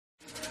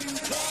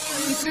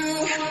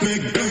Hello,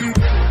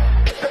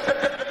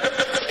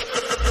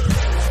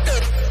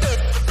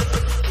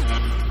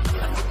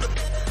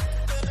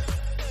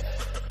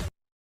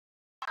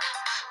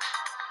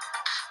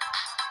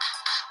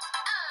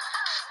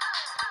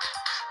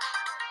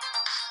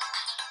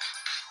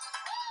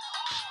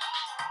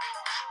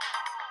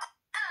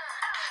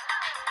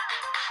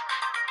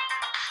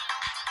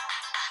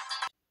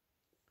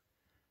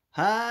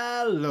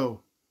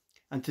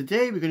 and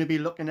today we're going to be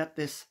looking at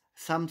this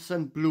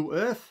Samsung Blue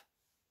Earth,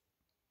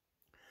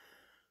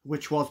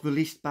 which was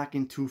released back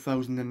in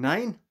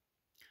 2009.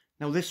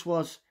 Now this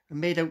was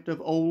made out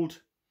of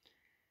old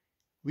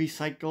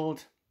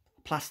recycled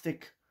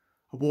plastic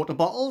water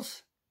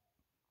bottles,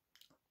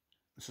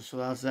 so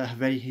that's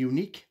very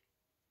unique.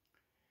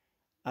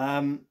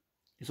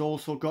 It's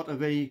also got a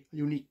very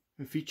unique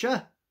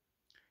feature.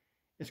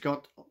 It's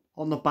got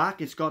on the back,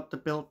 it's got the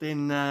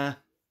built-in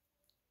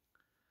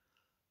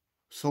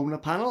solar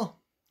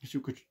panel, so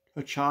you could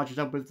charge it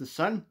up with the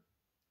sun,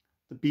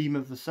 the beam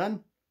of the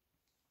sun.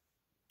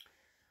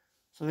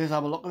 So let's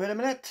have a look at it in a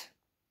minute.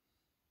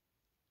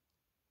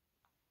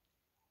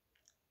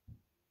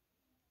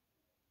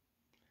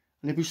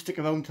 And if you stick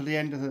around till the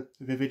end of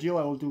the video,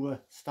 I will do a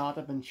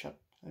startup and shut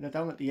it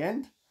down at the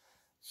end.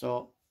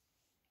 So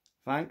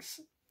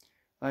thanks.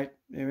 Right,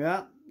 there we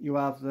are. You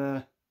have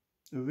the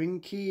ring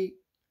key,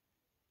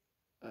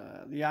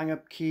 the hang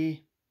up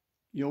key,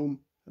 the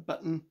home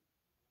button,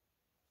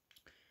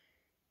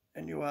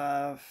 and you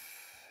have,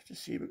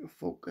 just see if we can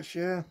focus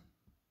here.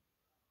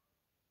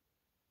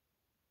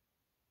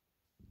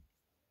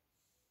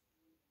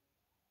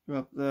 You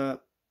have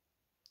the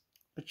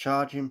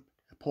charging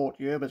port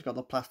here, but it's got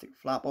the plastic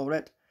flap over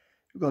it.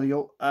 You've got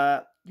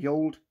the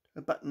old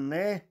button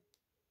there.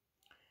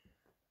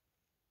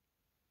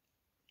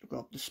 You've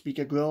got the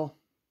speaker grill,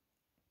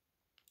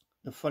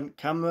 the front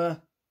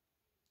camera,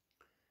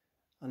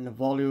 and the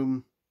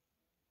volume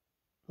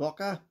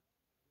rocker.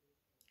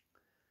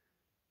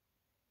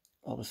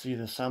 Obviously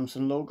the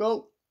Samsung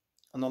logo,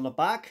 and on the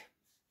back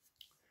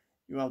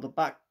you have the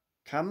back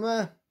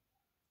camera,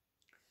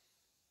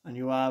 and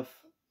you have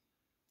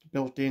the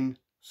built-in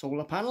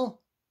solar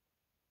panel,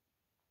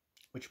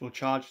 which will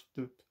charge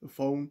the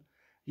phone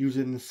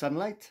using the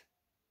sunlight.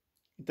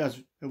 It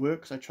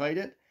works. I tried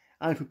it,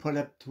 and if we put it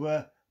up to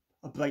a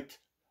bright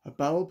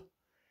bulb,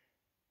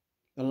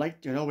 the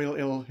light, you know,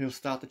 it'll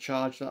start to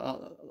charge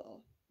that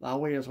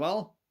way as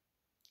well.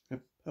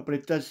 But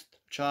it does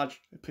charge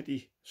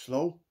pretty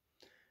slow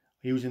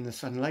using the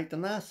sunlight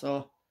and that.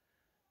 So,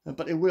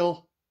 but it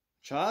will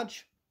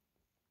charge.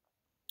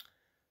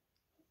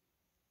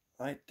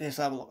 Right, let's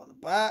have a look at the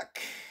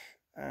back.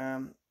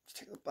 Let's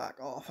take the back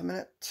off a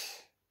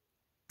minute.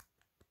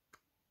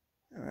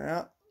 There we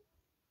are.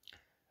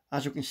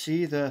 As you can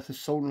see, the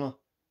solar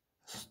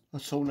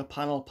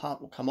panel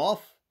part will come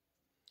off,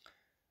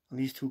 and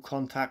these two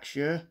contacts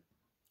here,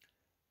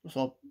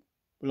 so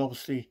will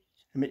obviously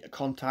make a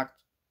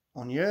contact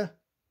on here.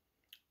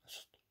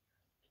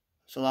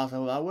 So that's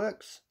how that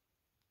works.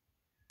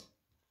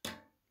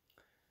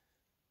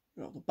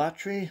 We've got the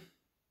battery,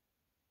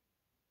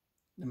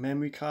 the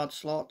memory card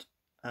slot,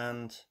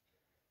 and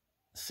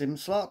SIM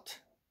slot.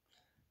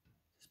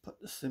 Let's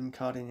put the SIM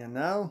card in here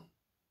now.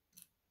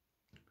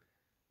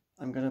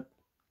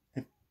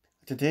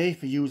 Today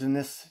for using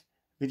this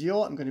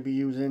video, I'm going to be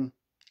using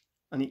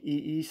an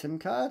EE SIM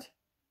card.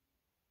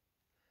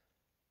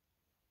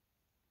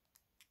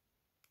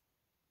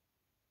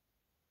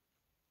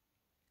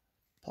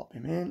 Pop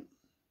him in.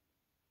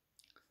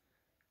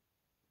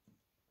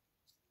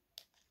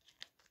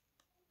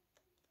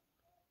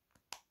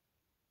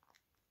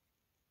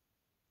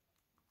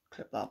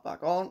 Clip that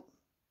back on,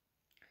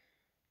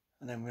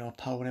 and then we'll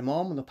power him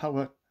on with the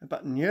power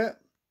button here.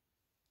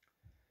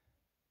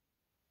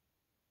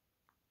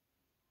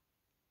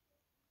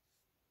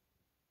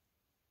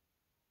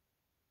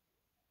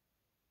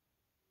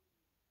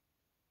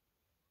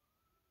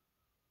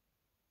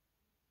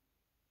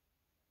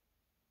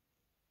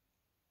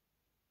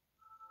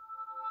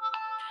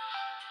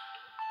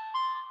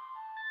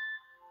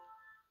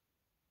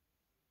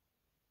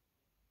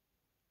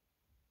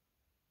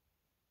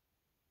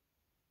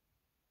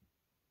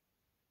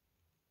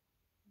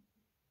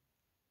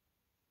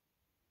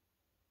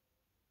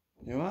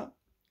 There you are,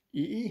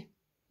 EE.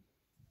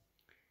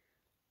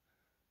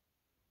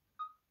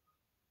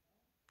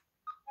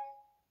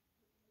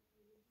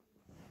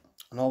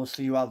 And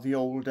obviously you have the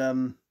old, I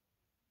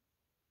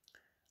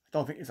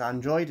don't think it's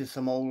Android, it's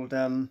some old,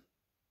 I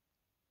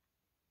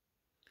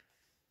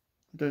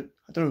don't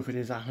know if it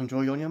is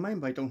Android on your mind,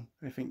 but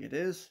I think it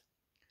is.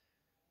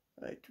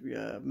 Right, we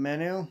have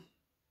menu.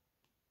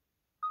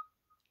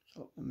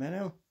 So the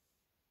menu.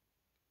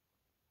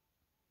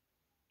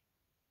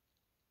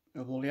 We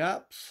have all the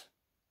apps.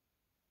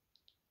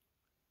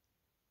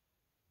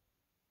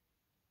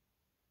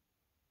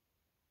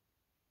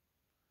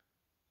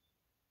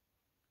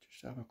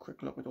 Just have a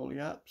quick look at all the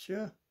apps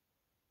here.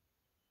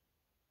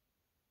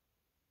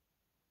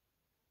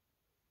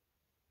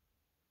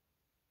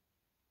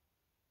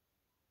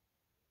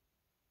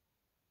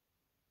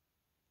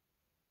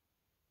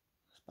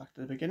 back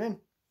to the beginning.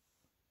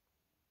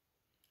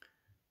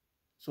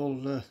 It's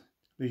all the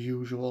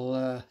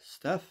usual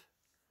stuff.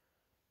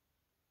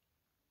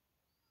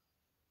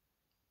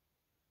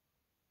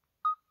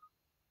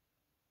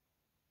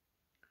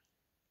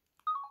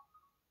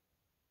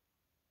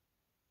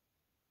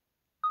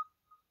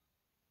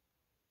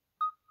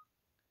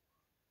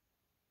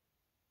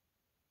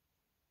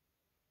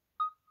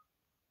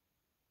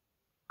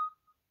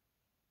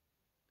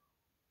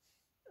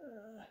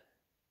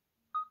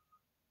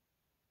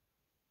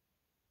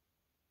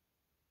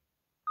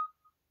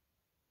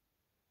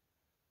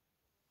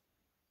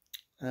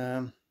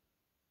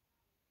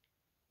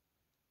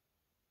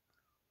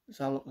 Let's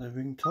have a look at the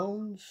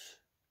ringtones.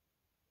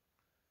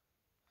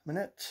 A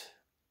minute.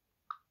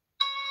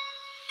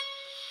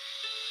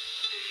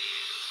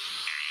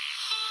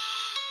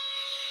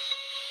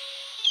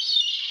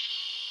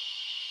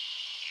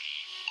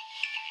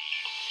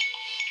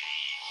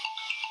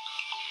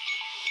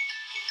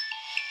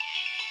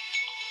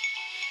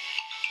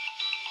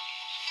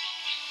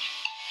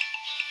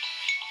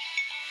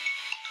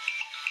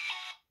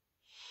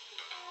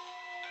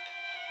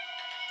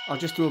 I'll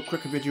just do a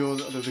quick video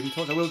of the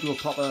ringtones. I will do a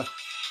proper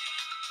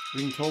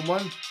ringtone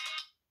one.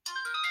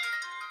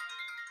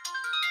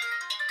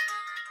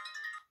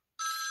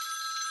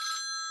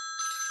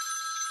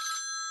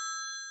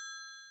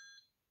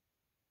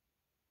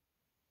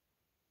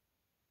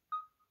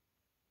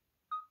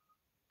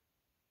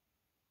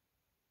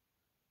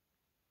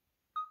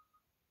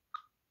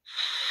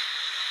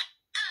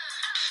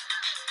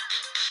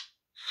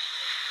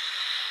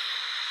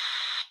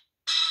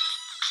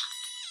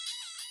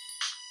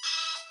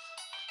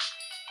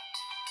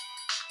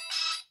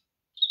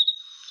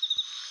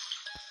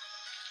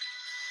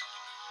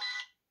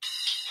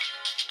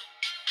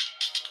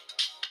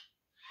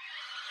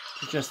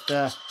 It's just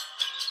a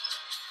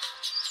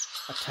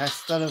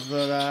test of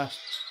the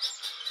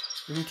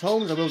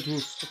ringtones. I will do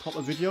a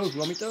proper video if you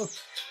want me to.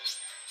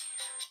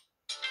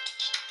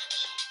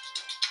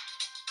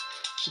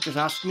 You just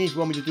ask me if you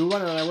want me to do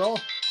one and I will.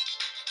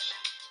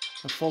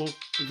 A full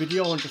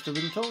video on just the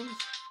ringtones.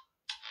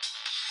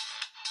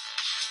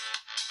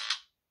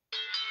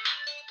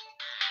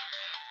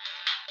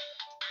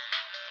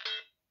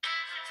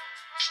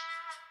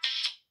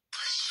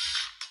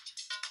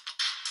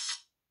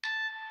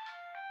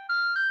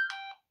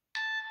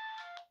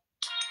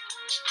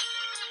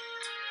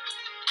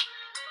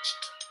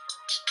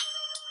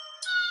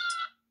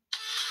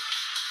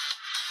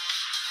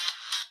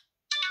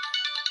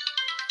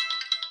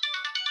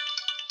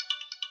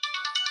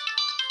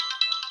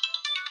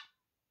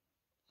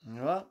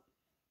 Alright.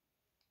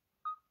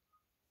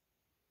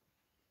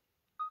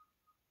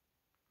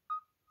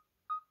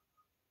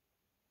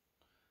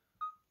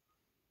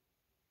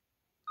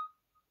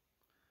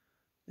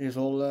 Here's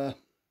all the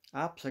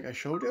apps like I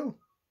showed you.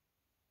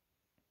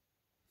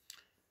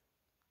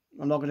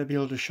 I'm not going to be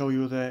able to show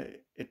you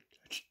it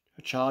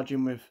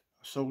charging with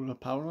solar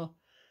power.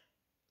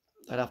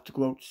 I'd have to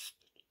go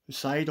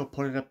outside or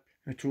put it up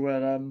into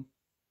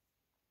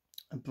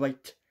a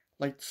bright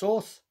light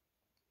source.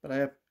 But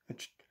I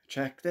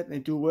checked it and they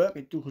do work.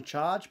 They do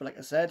charge, but like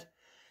I said,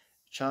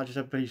 charges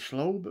are very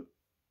slow,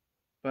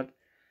 but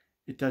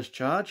it does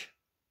charge.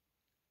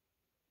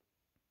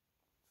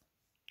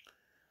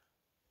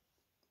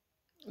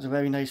 It's a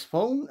very nice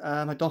phone.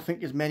 I don't think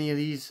there's many of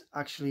these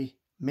actually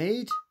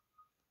made,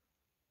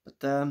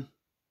 but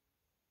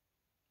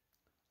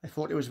I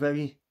thought it was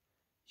very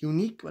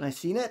unique when I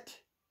seen it.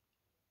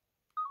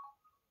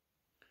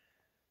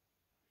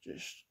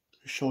 Just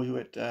show you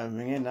it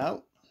ringing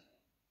now.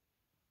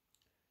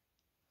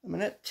 A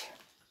minute.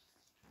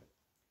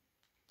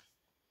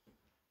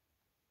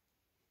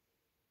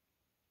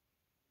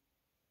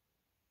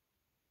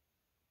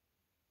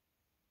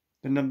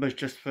 The number's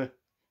just for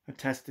a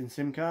testing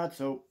SIM card,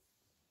 so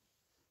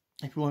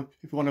if you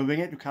want to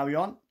ring it, you carry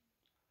on.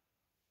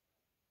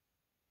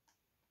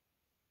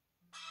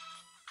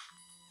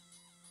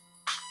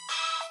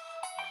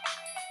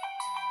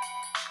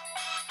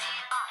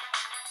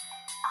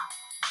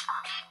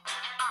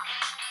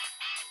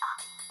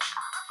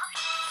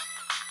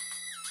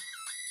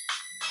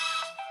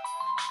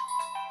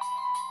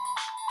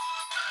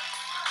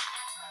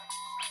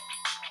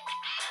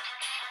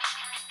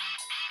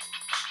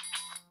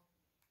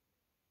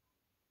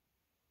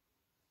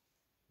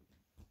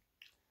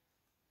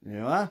 There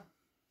you are.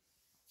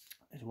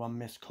 There's one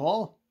missed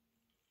call.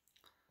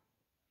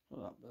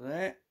 Put that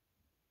there.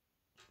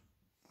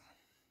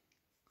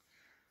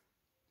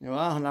 There you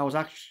are, and that was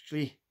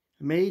actually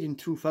made in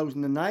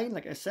 2009,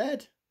 like I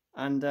said,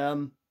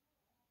 and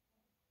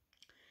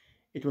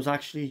it was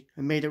actually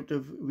made out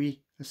of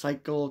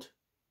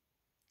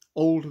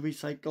old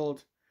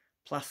recycled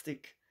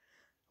plastic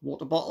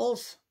water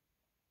bottles.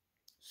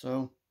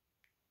 So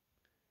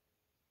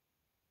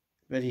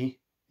very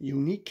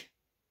unique.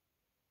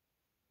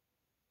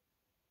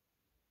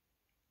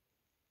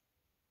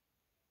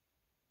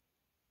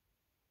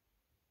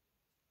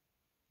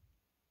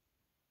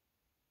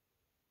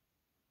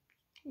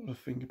 The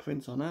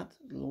fingerprints on that,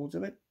 loads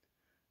of it.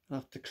 I'll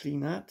have to clean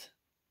that.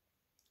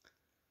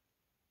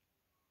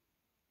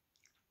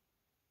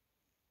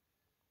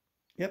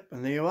 Yep,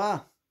 and there you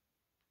are.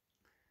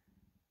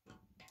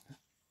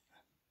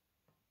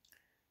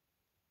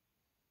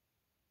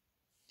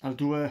 I'll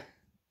do a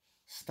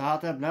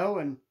startup now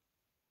and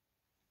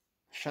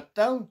shut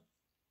down.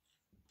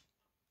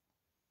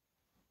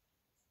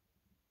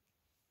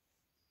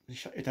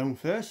 Shut it down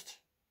first.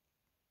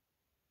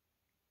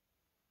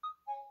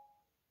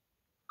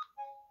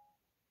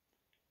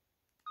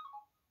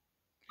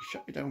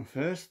 Shut it down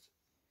first.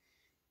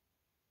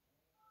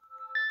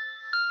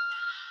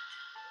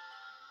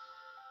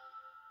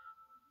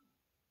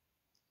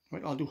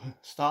 Right, I'll do a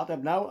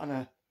startup now and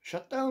a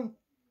shutdown.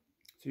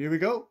 So here we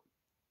go.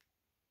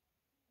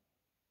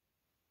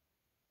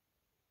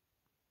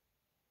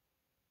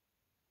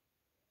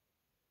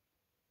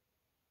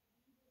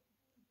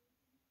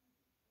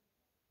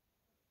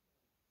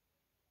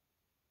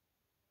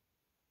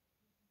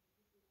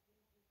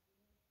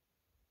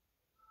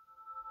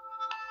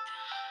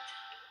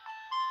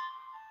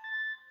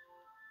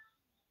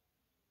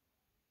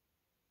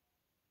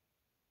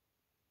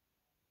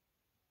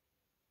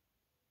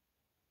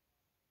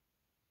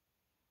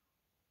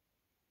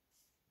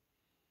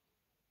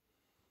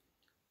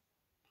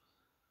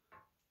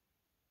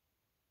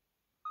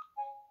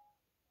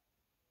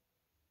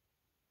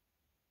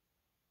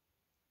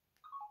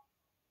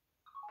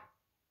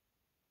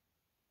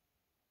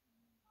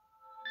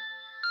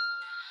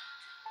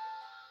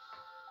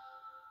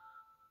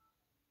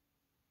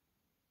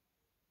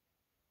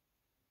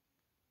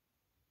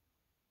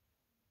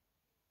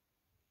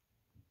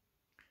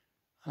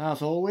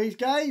 As always,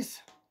 guys,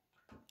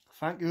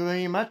 thank you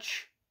very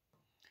much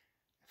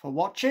for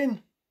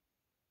watching.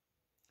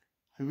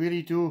 I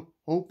really do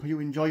hope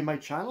you enjoy my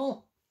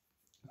channel,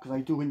 because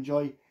I do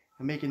enjoy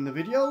making the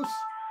videos.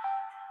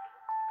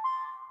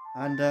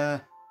 And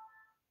I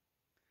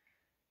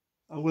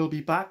will be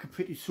back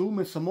pretty soon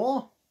with some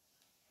more.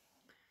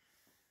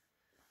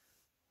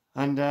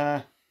 And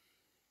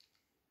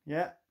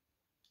yeah,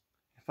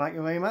 thank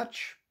you very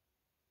much.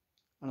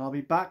 And I'll be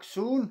back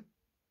soon.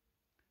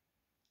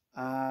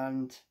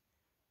 And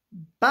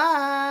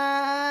bye!